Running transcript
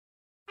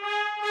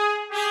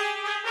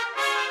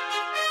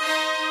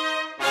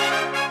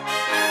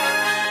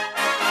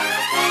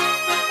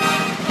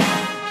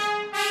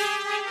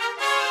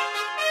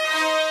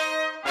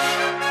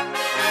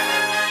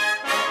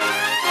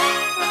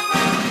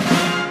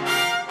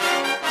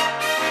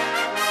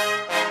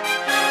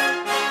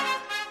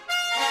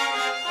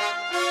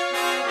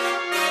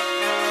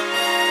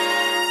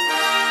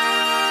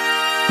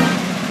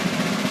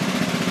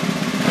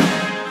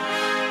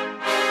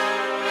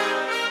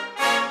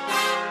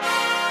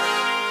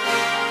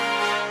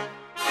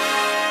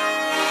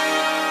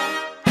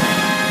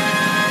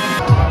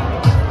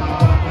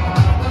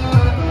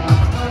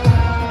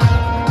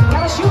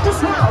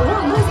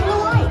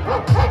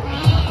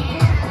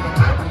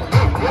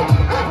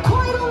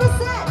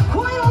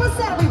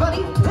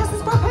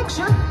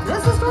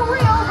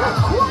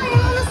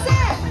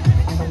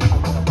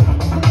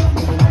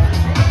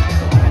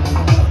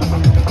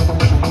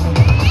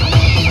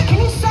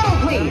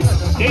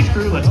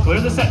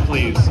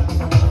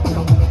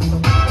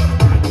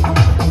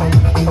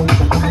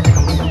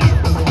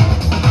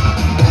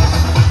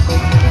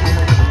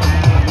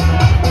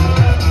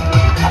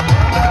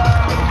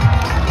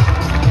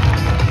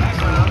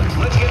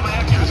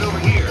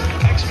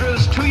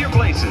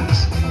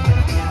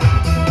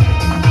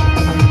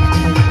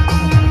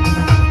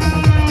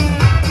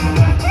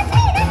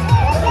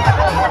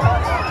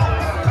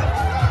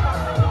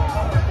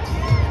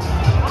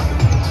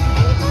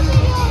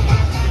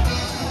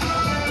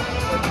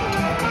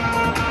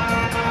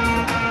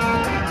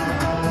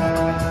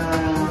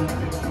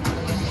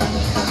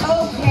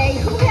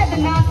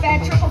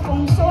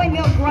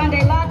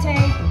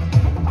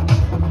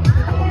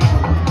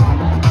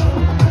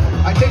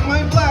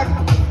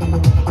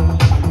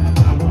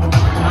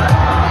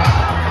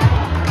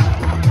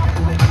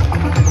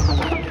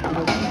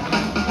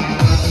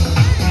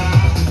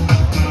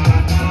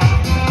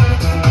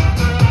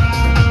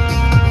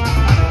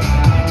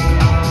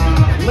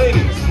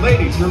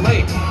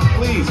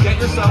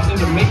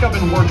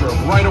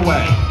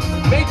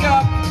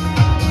Makeup.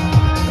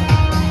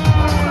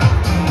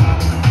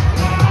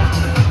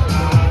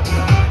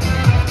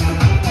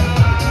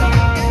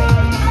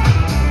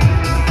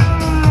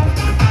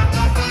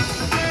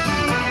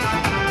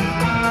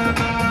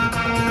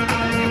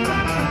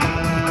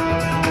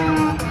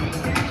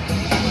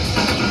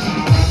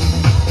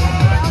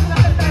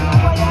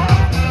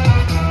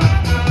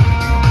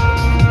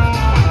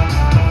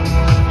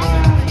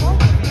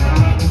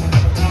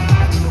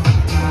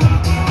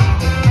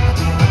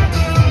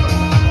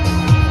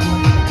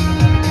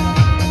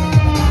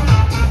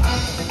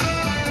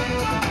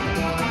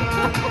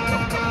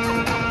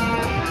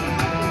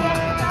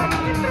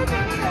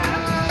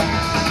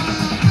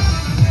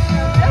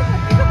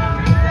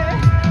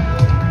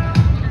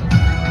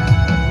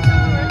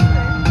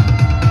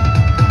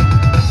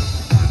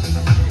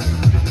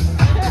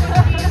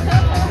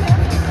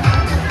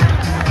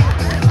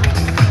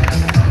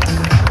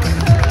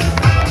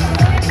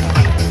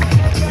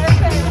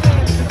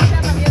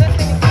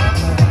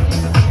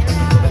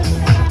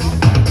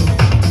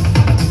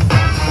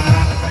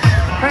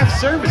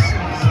 Services.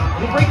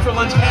 We'll break for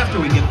lunch after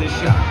we get this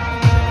shot.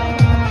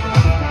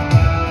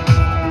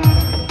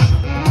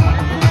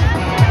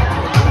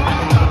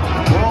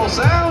 Roll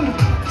sound.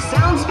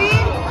 Sound speed.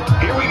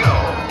 Here we go.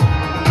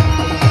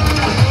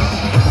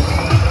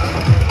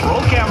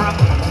 Roll camera.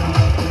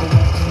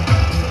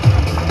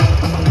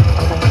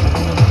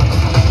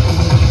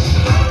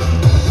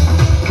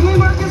 Can we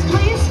mark this,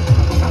 please?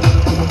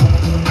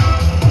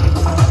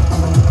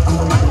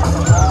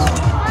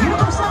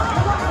 Universal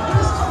Animal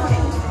Actors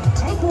Company.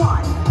 Take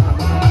one.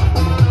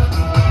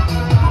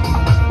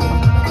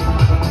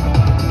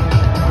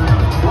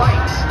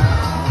 Lights.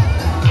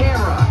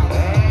 Camera.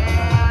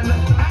 And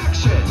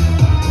action.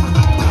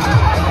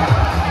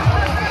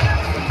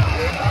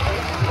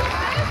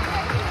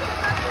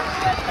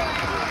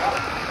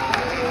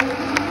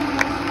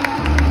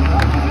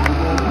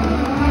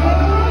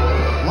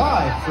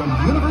 Live from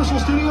Universal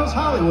Studios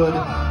Hollywood,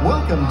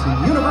 welcome to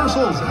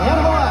Universal's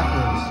Animal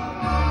Actors.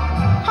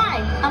 Hi,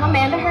 I'm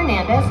Amanda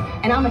Hernandez,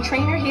 and I'm a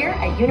trainer here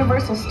at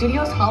Universal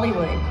Studios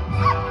Hollywood.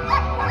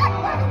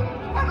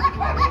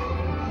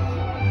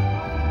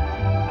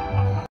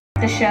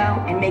 The show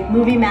and make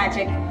movie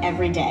magic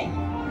every day.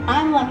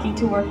 I'm lucky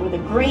to work with a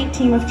great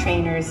team of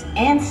trainers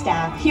and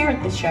staff here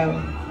at the show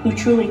who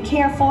truly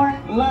care for,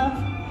 love,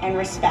 and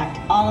respect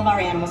all of our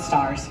animal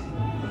stars.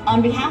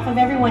 On behalf of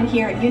everyone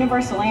here at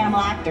Universal Animal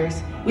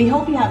Actors, we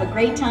hope you have a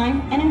great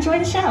time and enjoy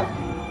the show.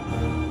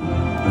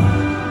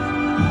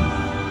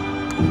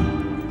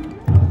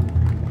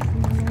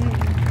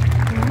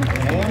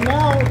 And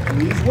now,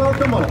 please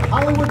welcome one of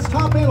Hollywood's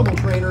top animal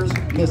trainers,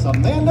 Miss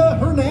Amanda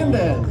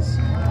Hernandez.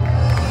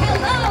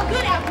 Hello,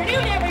 good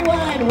afternoon,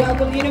 everyone.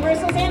 Welcome to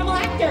Universal's Animal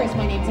Actors.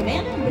 My name's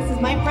Amanda, and this is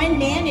my friend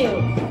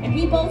Manu. And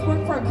we both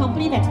work for a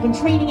company that's been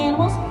training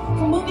animals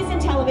for movies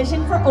and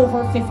television for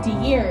over 50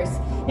 years.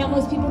 Now,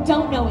 most people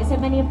don't know is that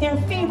many of their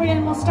favorite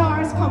animal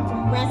stars come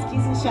from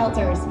rescues and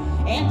shelters.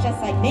 And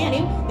just like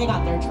Manu, they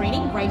got their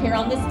training right here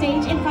on this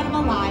stage in front of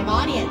a live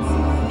audience.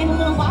 In a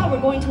little while,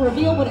 we're going to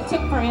reveal what it took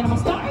for animal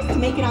stars to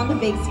make it on the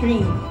big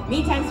screen.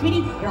 Meantime,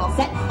 sweetie, you're all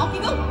set. Off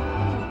you go.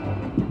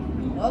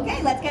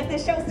 Okay, let's get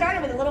this show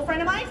started with a little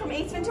friend of mine from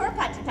Ace Ventura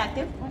Pet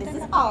Detective. This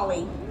is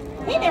Ollie.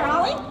 Hey there,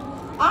 Ollie.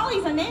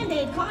 Ollie's a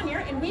Nandade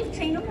conure, and we've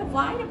trained him to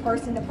fly to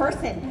person.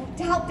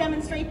 To help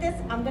demonstrate this,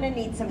 I'm gonna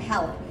need some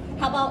help.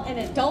 How about an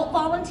adult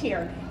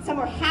volunteer?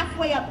 Somewhere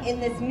halfway up in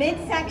this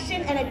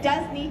midsection, and it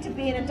does need to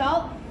be an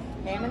adult.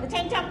 Ma'am in the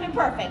tank top, been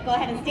perfect. Go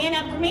ahead and stand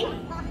up for me.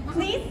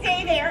 Please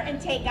stay there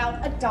and take out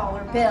a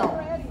dollar bill.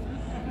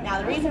 Now,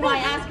 the reason why I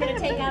ask her to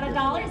take out a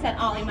dollar is that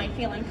Ollie might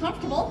feel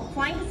uncomfortable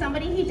flying to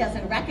somebody he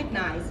doesn't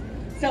recognize.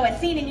 So as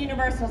seen in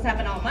Universal's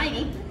Heaven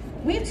Almighty,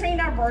 we've trained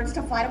our birds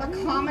to fly to a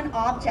common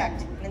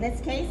object. In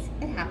this case,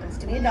 it happens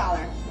to be a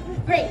dollar.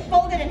 Great,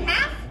 fold it in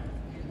half.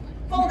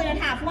 Fold it in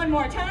half one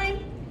more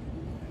time.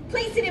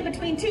 Place it in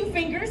between two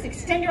fingers,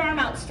 extend your arm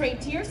out straight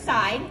to your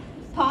side,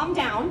 palm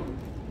down.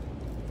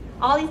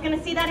 Ollie's gonna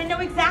see that and know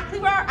exactly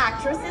where our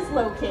actress is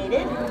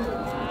located.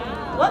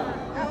 Whoop,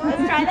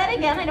 let's try that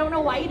again. I don't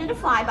know why you did a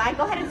flyby.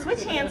 Go ahead and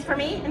switch hands for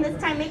me, and this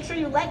time make sure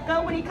you let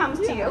go when he comes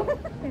to you.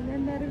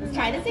 Let's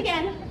try this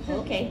again.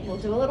 Okay, we'll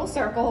do a little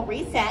circle,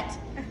 reset.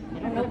 I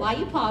don't know why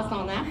you paused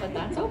on that, but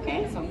that's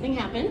okay, something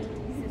happened.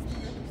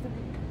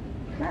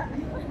 Does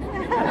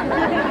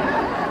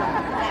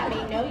that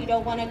mean no, you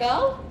don't wanna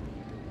go?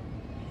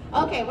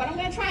 Okay, what I'm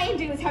gonna try and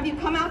do is have you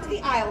come out to the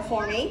aisle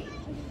for me.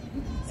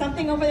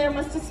 Something over there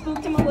must have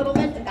spooked him a little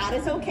bit, but that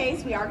is okay,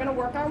 so we are gonna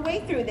work our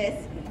way through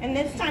this. And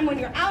this time when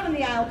you're out in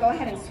the aisle, go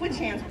ahead and switch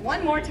hands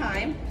one more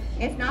time.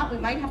 If not, we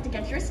might have to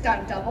get your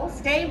stunt double.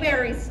 Stay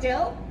very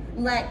still,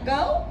 let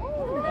go.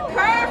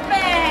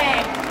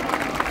 Perfect!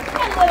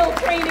 A little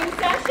training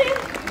session.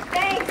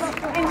 Thanks,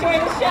 enjoy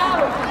the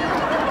show.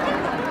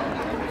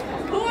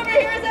 Who over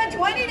here is a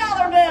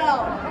 $20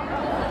 bill?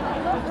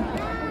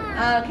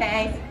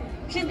 Okay.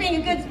 She's being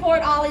a good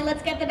sport, Ollie.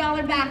 Let's get the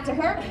dollar back to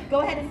her. Go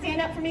ahead and stand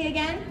up for me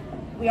again.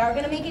 We are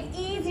gonna make it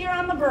easier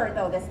on the bird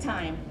though this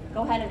time.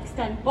 Go ahead and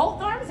extend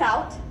both arms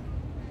out.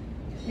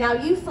 Now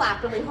you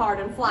flap really hard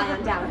and fly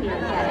on down here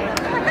and get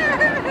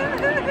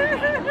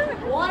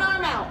it. One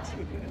arm out.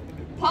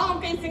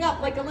 Palm facing up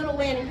like a little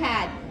landing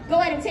pad. Go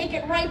ahead and take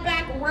it right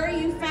back where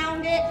you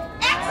found it.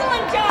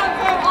 Excellent job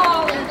from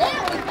Ollie.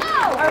 There we go.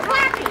 Or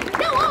Blackie.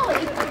 No,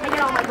 Ollie. I get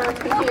all my birds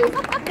confused.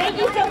 Thank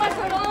you so much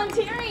for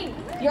volunteering.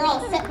 You're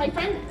all set, my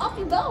friend. Off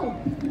you go.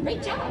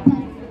 Great job.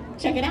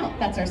 Check it out.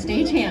 That's our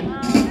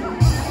stagehand.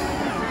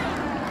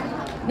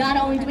 Not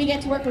only do we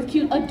get to work with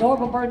cute,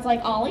 adorable birds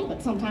like Ollie,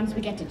 but sometimes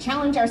we get to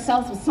challenge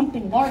ourselves with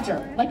something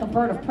larger, like a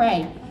bird of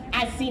prey.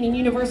 As seen in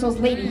Universal's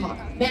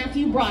Ladyhawk,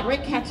 Matthew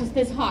Broderick catches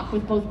this hawk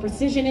with both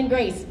precision and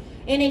grace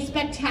in a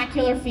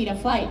spectacular feat of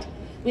flight.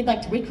 We'd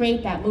like to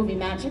recreate that movie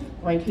magic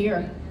right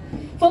here.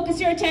 Focus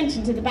your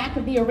attention to the back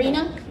of the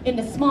arena. In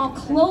the small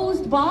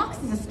closed box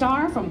is a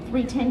star from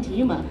 310 to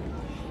Yuma.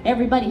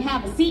 Everybody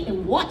have a seat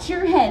and watch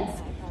your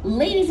heads.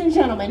 Ladies and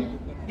gentlemen,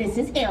 this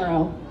is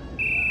Arrow.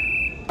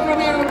 From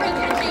Arrow, great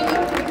catch, Amy.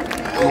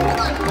 Oh, hold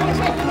on, try to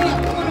pick me up.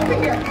 Come on over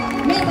here.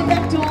 Man the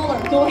duck doll, or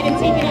go ahead and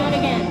take it out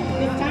again.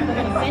 This time we're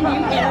gonna send you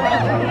Arrow.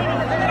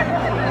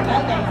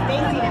 Okay,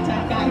 Stacy, the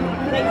tough guy.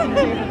 Thanks, you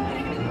too.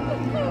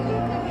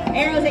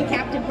 Arrow is a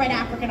captive-bred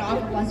African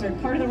otter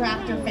buzzard, part of the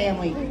raptor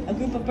family, a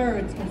group of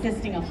birds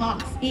consisting of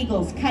hawks,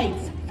 eagles,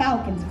 kites,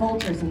 falcons,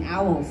 vultures, and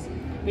owls.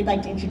 We'd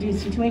like to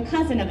introduce you to a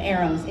cousin of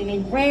Arrow's in a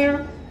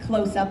rare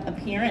close-up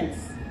appearance.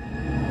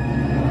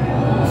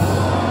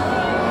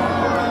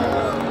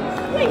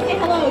 Please say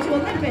hello to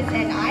Olympus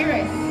and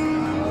Iris.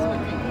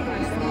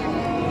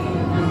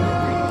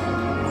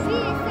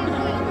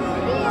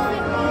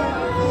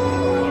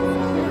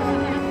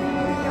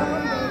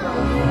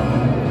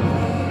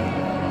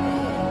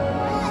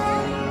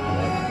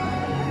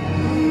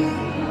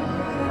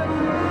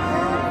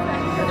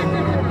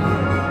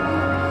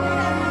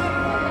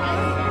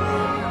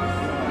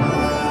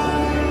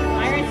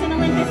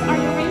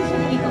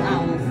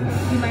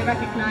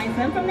 Recognize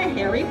them from the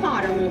Harry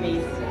Potter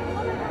movies.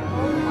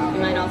 You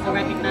might also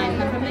recognize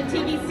them from the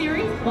TV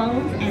series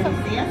Bones and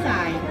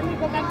CSI.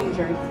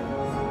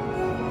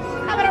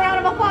 How about a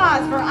round of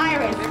applause for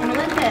Iris and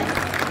Olympus?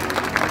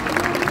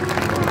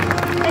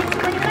 Thanks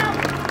for bringing it out.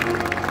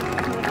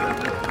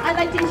 I'd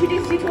like to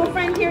introduce you to a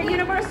friend here at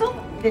Universal.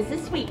 This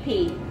is Sweet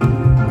Pea.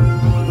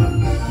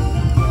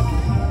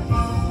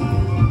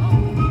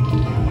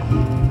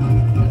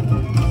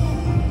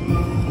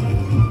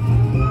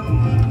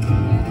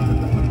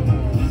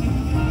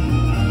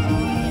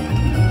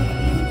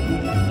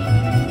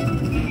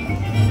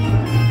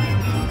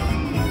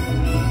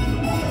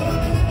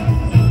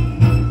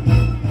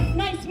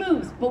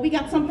 But we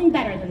got something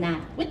better than that.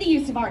 With the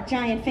use of our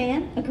giant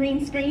fan, a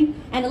green screen,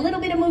 and a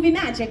little bit of movie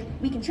magic,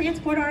 we can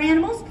transport our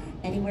animals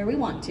anywhere we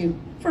want to.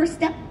 First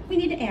step, we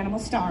need an animal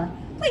star.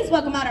 Please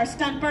welcome out our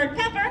stunt bird,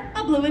 Pepper,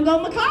 a blue and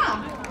gold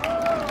macaw.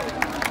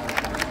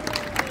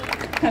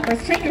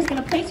 Pepper's trainer is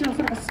going to place her in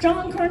front of a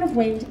strong current of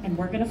wind, and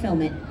we're going to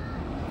film it.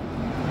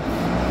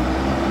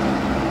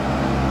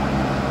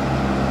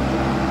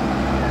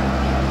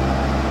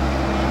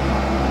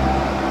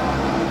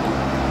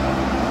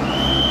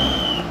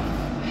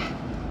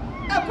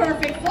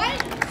 Perfect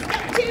flight.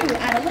 Step 2,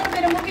 add a little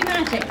bit of movie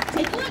magic.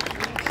 Take a look.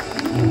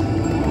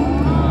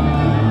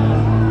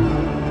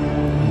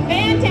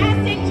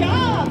 Fantastic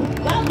job.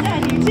 Well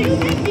done, you two.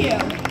 Thank you.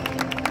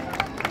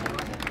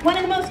 One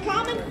of the most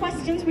common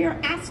questions we are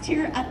asked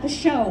here at the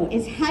show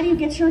is how do you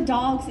get your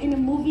dogs into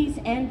movies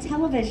and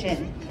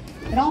television?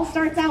 It all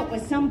starts out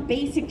with some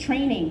basic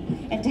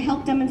training. And to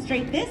help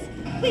demonstrate this,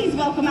 please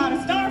welcome out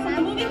a star from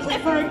the movie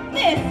Clifford.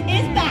 This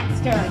is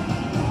Baxter.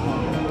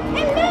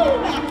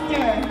 Hello,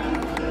 Baxter.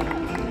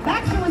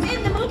 Baxter was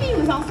in the movie. He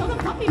was also the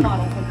puppy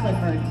model for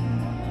Clifford.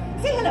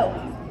 Say hello.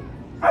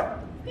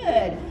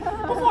 Good.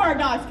 Before our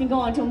dogs can go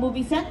onto a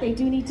movie set, they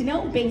do need to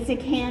know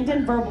basic hand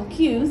and verbal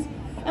cues.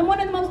 And one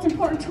of the most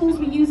important tools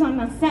we use on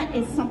the set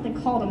is something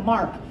called a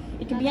mark.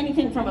 It can be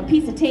anything from a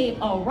piece of tape,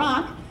 a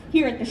rock.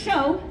 Here at the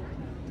show,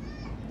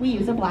 we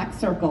use a black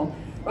circle.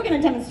 We're going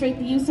to demonstrate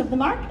the use of the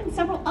mark and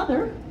several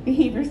other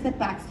behaviors that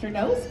Baxter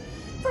knows.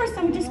 First,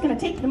 I'm just going to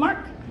take the mark,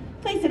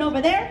 place it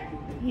over there.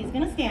 He's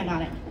going to stand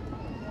on it.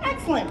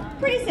 Excellent.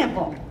 Pretty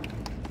simple.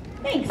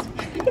 Thanks.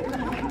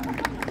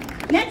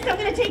 Next, I'm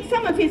going to take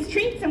some of his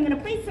treats. I'm going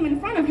to place them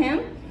in front of him.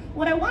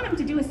 What I want him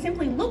to do is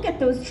simply look at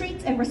those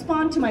treats and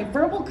respond to my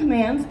verbal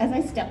commands as I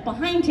step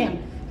behind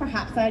him.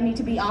 Perhaps I need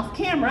to be off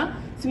camera,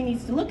 so he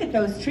needs to look at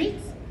those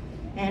treats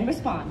and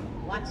respond.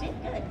 Watch it.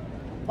 Good.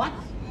 Watch.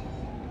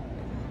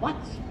 Watch.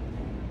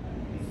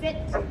 Sit.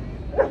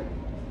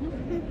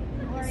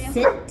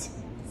 Sit.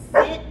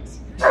 Sit.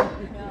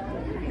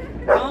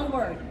 Wrong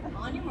word.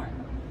 On your mark.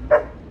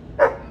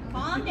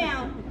 Calm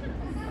down.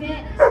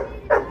 Sit.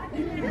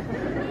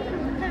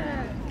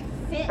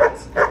 Sit.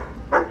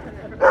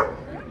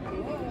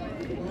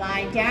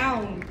 Lie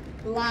down.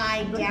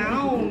 Lie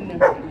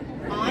down.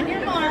 On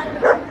your mark.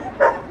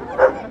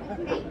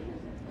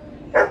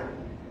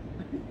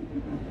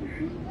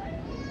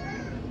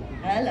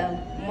 Hello.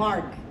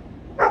 Mark.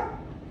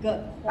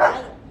 Good.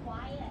 Quiet.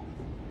 Quiet.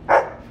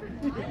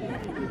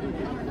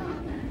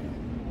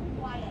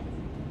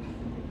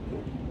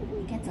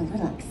 gets a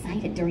little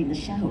excited during the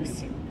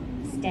shows.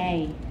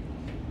 Stay.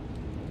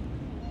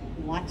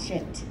 Watch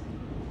it.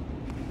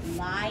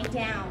 Lie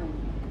down.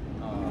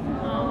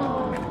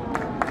 On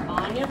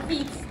your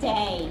feet,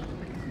 stay.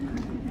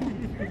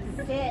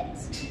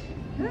 Sit.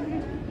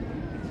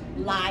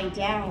 Lie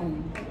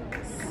down.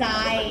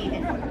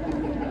 Side.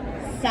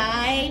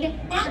 Side.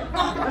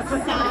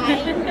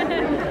 Side.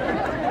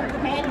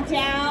 Head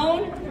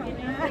down.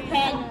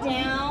 Head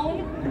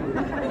down.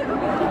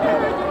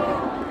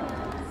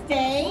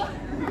 Stay.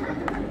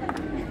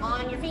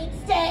 On your feet,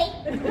 stay.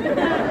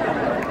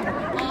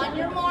 On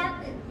your mark.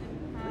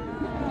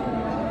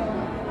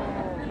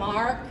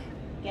 Mark.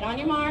 Get on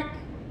your mark.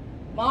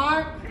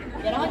 Mark.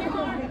 Get on your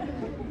mark.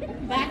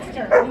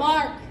 Baxter.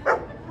 Mark.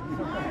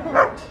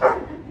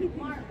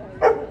 Mark.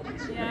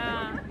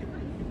 Yeah.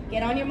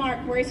 Get on your mark.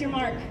 Where's your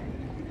mark?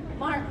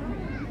 Mark.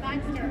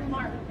 Baxter.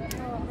 Mark.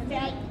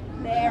 Stay.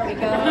 There we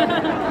go.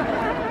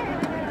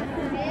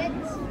 Sit.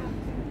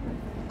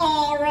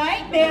 All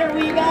right. There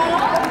we go.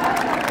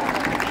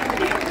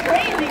 You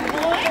crazy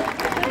boy.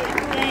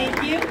 Thank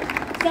you.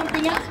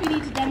 Something else we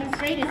need to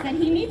demonstrate is that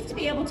he needs to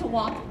be able to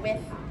walk with.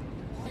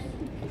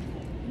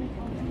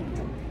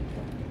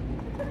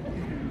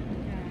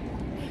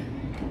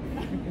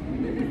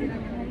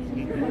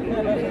 I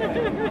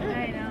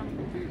know.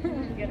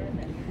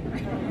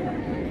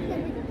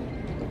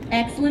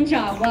 Excellent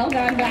job. Well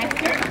done,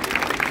 Baxter.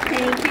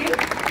 Thank you.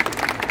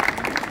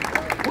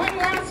 One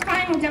last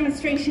final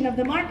demonstration of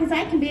the mark is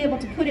I can be able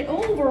to put it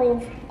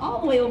over all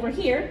the way over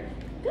here.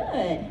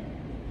 Good.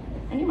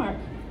 On your mark.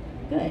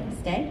 Good.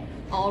 Stay.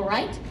 All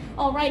right.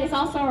 All right is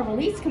also our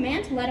release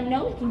command to let him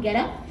know he can get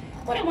up.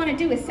 What I want to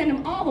do is send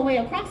him all the way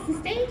across the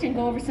stage and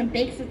go over some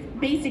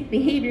basic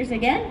behaviors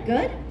again.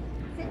 Good.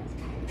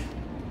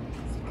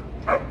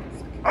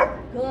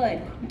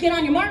 Good. Get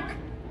on your mark.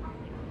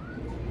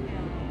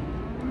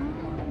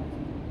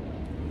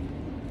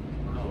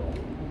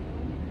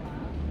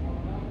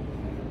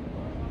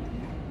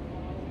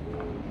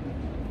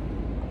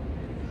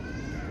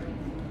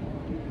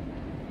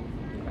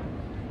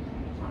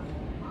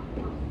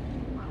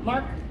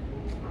 Mark.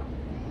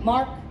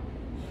 Mark.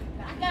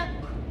 Back up.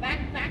 Back,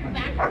 back,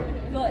 back.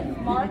 Good.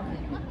 Mark.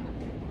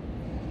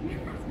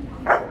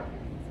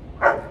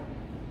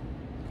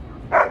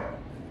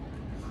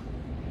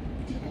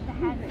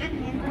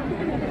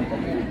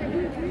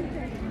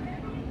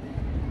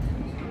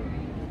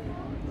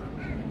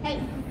 Hey,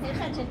 pay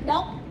attention.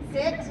 Nope.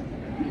 Sit.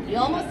 You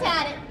almost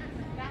had it.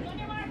 Back on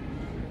your mark.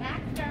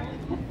 Back.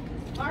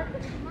 Mark.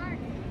 Mark.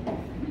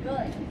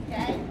 Good.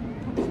 Okay.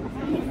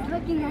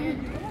 Looking at it.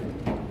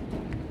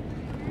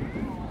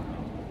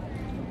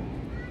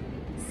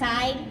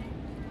 Side.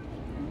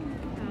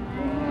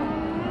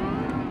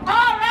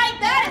 All right,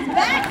 that is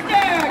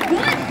Baxter.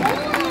 Good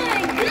boy.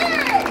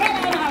 Good.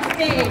 Get on off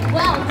stage.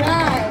 Well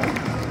done.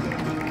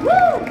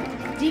 Woo.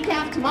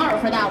 Decaf tomorrow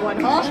for that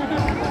one, huh?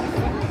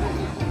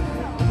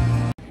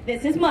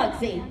 This is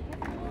Muggsy.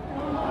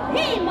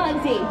 Hey,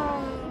 Muggsy.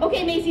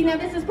 Okay, Macy, now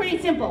this is pretty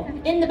simple.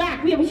 In the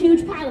back, we have a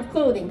huge pile of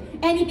clothing.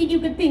 Anything you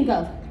could think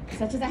of,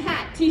 such as a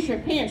hat,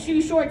 t-shirt, pants,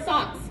 shoes, shorts,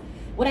 socks.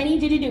 What I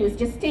need you to do is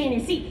just stay in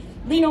your seat.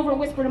 Lean over and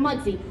whisper to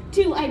Muggsy,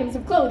 2 items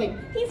of clothing.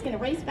 He's going to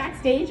race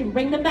backstage and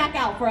bring them back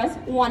out for us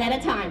one at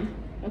a time.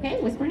 Okay,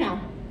 whisper now.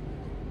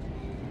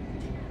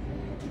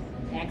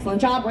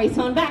 Excellent job, race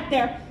on back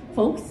there.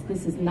 Folks,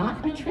 this is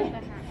not a trick.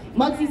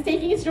 Muggsy's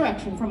taking his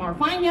direction from our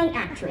fine young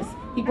actress.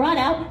 He brought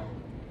out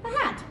a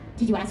hat.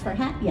 Did you ask for a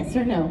hat? Yes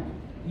or no?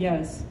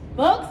 Yes.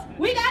 Folks,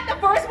 we got the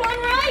first one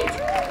right.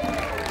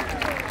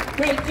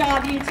 Great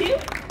job, you two.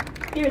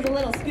 Here's a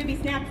little Scooby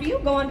snack for you.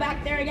 Going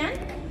back there again.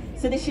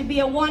 So this should be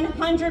a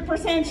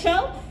 100%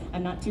 show.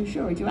 I'm not too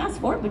sure what you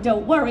asked for, but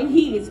don't worry,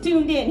 he is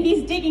tuned in.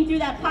 He's digging through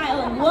that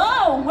pile and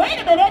whoa, wait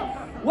a minute.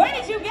 Where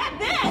did you get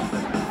this?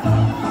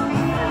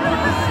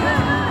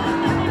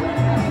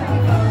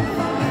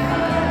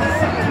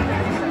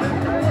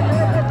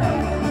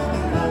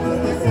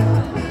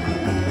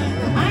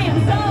 I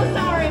am so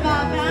sorry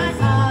about that.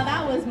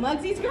 That was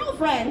Muggsy's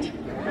girlfriend.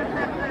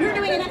 You're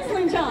doing an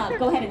excellent job.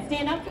 Go ahead and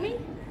stand up for me.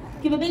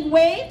 Give a big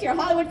wave to your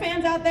Hollywood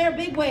fans out there.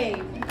 Big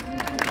wave.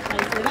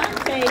 Nicely done.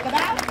 Take a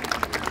bow.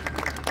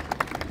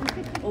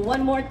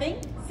 One more thing.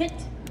 Sit.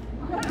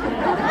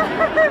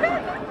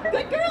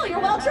 Good girl. You're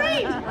well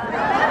trained.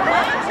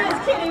 I'm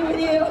just kidding with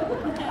you.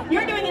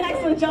 You're doing an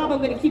excellent job. I'm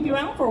going to keep you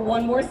around for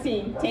one more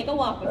scene. Take a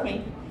walk with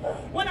me.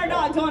 When our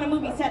dogs are on a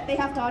movie set, they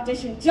have to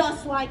audition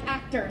just like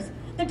actors.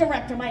 The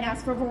director might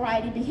ask for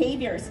variety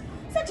behaviors,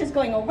 such as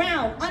going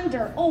around,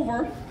 under,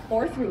 over,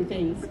 or through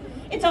things.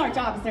 It's our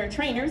job as their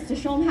trainers to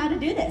show them how to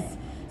do this.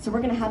 So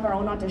we're going to have our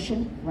own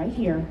audition right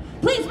here.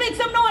 Please make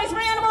some noise for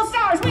Animal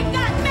Stars. We've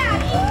got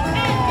Maddie and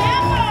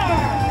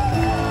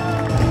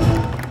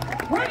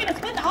Amber. We're going to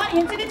split the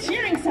audience into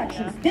cheering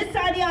sections. This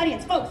side of the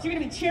audience, folks, you're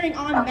going to be cheering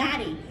on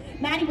Maddie.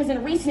 Maddie was in a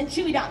recent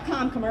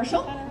Chewy.com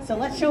commercial, so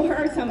let's show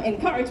her some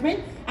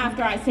encouragement.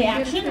 After I say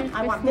action,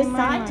 I want this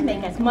side to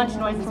make as much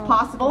noise as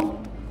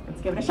possible. Let's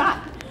give it a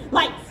shot.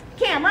 Lights,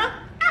 camera,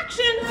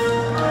 action!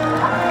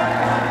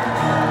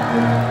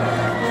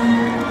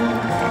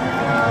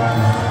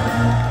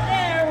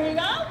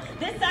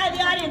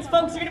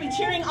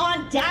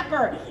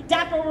 Dapper.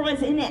 Dapper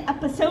was in an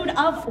episode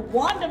of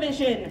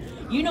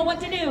WandaVision. You know what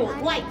to do.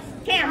 Lights,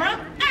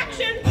 camera,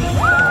 action!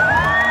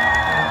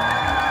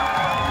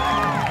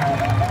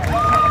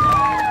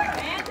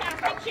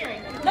 Fantastic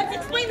cheering. Let's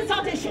explain this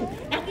audition.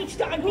 Now each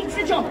dog needs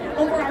to jump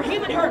over our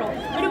human hurdle,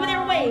 maneuver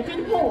their way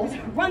through the poles,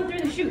 run through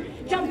the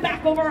chute, jump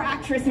back over our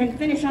actress, and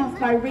finish off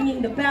by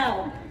ringing the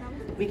bell.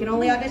 We can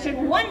only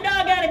audition one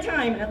dog at a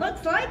time, and it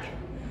looks like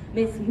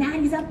Miss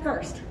Maddie's up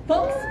first.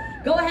 Folks,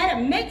 go ahead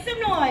and make some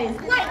noise.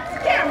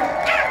 Lights, camera,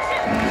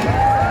 action!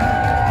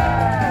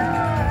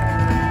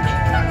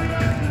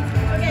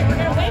 Okay, we're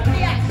gonna wait for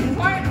the action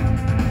part.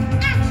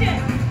 Action!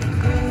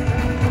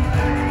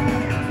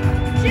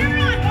 Cheer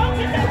on, folks,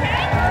 it's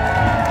okay?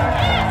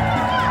 Yes!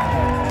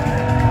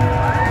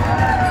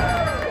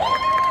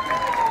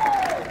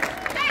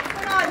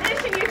 Excellent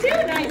audition, you two.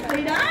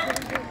 Nicely done.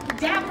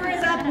 Dapper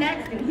is up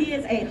next, and he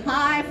is a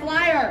high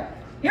flyer.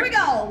 Here we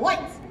go.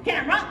 Lights,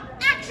 camera,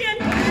 action!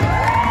 You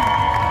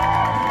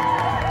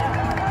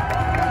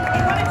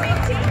want to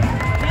take two?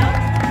 No?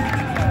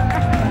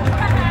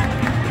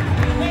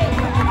 Wait.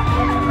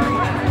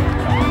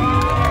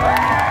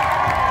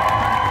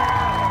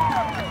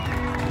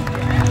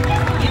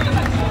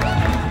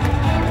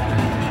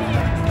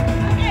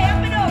 Okay,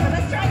 up and over.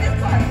 Let's try this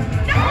part.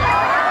 No!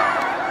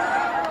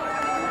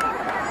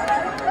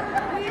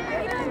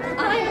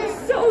 I am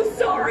so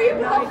sorry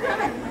about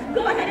that.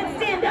 Go ahead and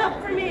stand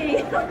up for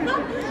me.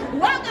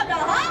 Welcome to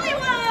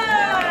Hollywood!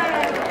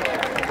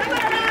 How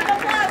about a round of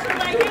applause for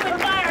my human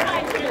fire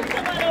hydrant?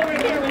 Come on over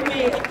here with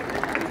me.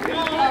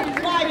 Oh,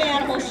 live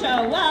animal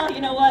show. Well, you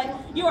know what?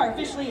 You are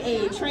officially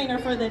a trainer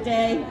for the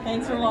day.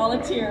 Thanks for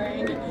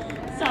volunteering.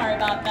 Sorry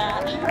about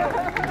that.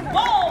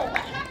 Whoa!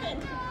 What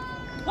happened?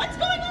 What's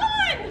going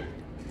on?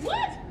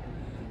 What?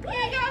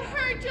 I got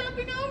hurt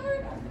jumping over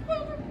her.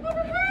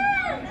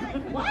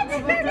 What? What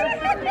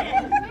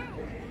happened?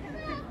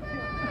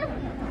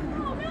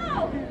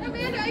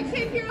 Amanda, I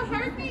can't hear a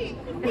heartbeat.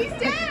 He's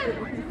dead.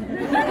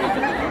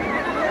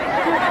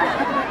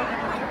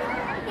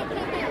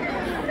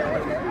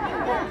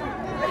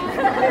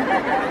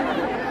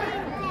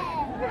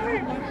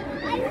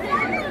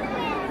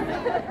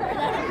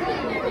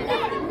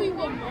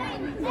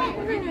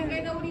 I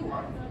know what he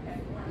wants.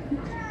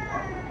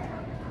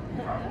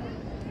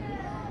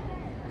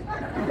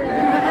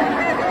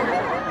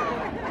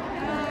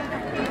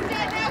 He's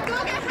dead now. Go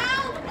get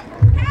help.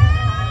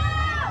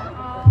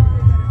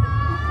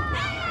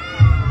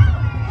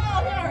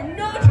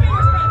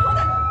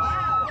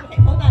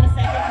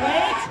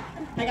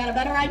 I got a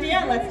better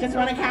idea. Let's just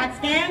run a CAT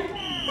scan.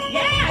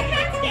 Yeah, a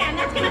CAT scan.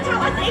 That's going to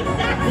tell us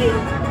exactly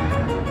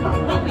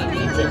what we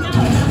need to know.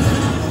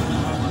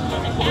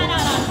 There's a cat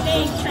out on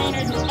stage,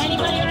 trainers. Is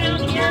anybody around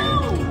here?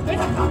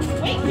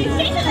 Wait, he's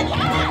chasing the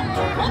cat.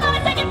 Hold on a